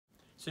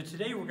So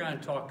today we're going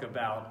to talk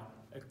about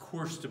a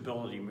core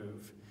stability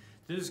move.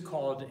 This is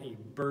called a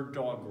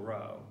Birddog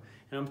Row.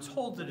 And I'm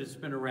told that it's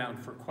been around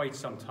for quite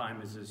some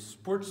time as a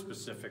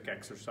sport-specific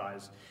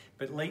exercise,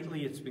 but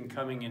lately it's been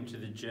coming into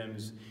the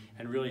gyms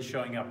and really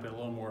showing up a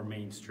little more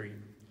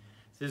mainstream.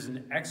 This is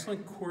an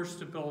excellent core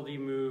stability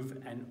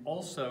move and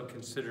also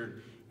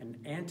considered an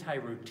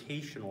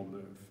anti-rotational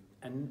move.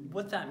 And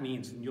what that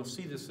means, and you'll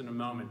see this in a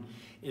moment,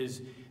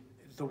 is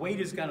the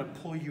weight is going to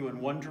pull you in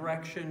one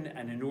direction,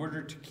 and in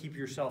order to keep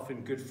yourself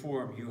in good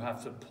form, you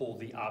have to pull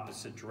the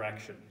opposite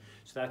direction.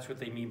 So that's what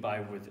they mean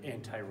by with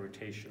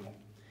anti-rotational.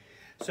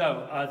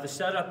 So the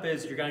setup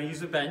is you're going to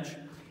use a bench.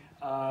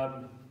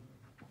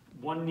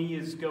 One knee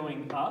is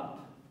going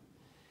up.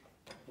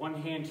 One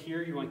hand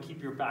here, you want to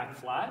keep your back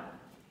flat.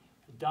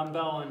 A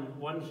dumbbell in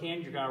one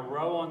hand, you're going to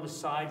row on the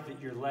side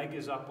that your leg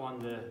is up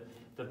on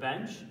the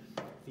bench.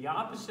 The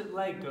opposite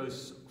leg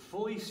goes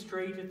fully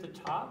straight at the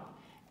top.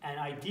 And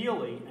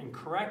ideally and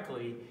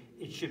correctly,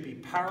 it should be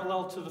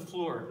parallel to the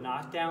floor,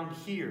 not down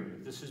here.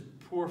 This is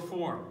poor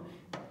form.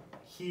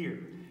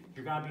 Here.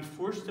 You're going to be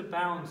forced to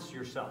balance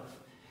yourself.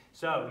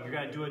 So you're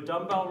going to do a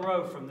dumbbell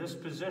row from this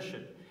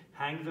position.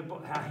 Hang the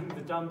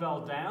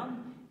dumbbell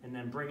down and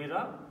then bring it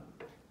up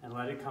and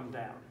let it come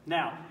down.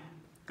 Now,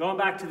 going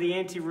back to the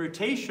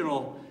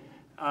anti-rotational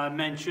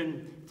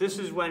mention, this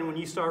is when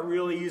you start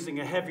really using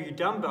a heavier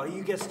dumbbell,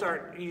 you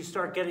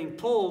start getting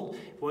pulled.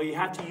 Well, you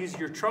have to use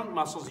your trunk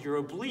muscles,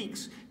 your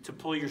obliques, to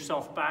pull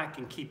yourself back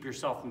and keep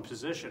yourself in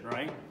position,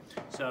 right?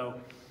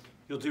 So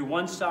you'll do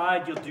one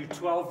side, you'll do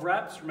 12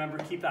 reps. Remember,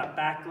 keep that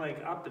back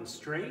leg up and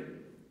straight,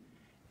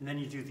 and then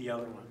you do the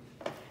other one.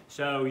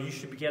 So you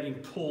should be getting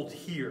pulled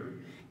here.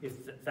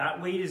 If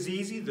that weight is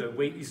easy, the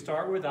weight you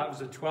start with, that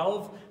was a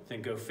 12,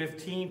 then go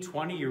 15,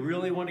 20. You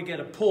really want to get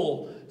a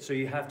pull, so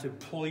you have to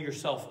pull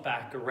yourself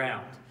back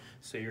around.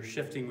 So you're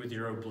shifting with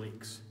your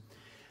obliques.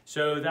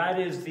 So that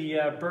is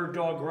the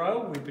Birddog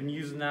Row. We've been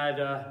using that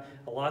a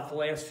lot the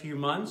last few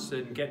months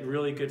and getting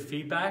really good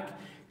feedback.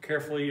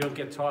 Careful you don't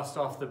get tossed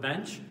off the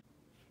bench.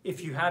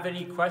 If you have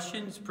any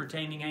questions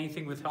pertaining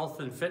anything with health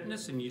and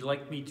fitness and you'd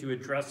like me to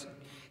address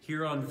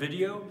here on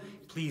video,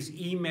 please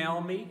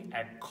email me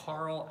at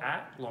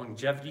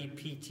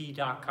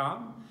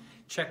carl@longevitypt.com.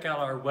 Check out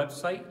our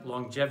website,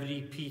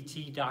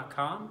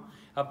 longevitypt.com.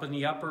 Up in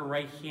the upper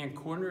right-hand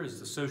corner is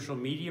the social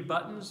media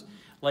buttons.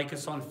 Like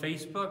us on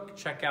Facebook.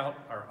 Check out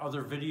our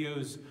other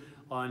videos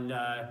on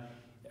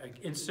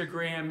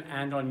Instagram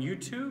and on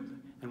YouTube.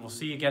 And we'll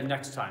see you again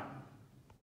next time.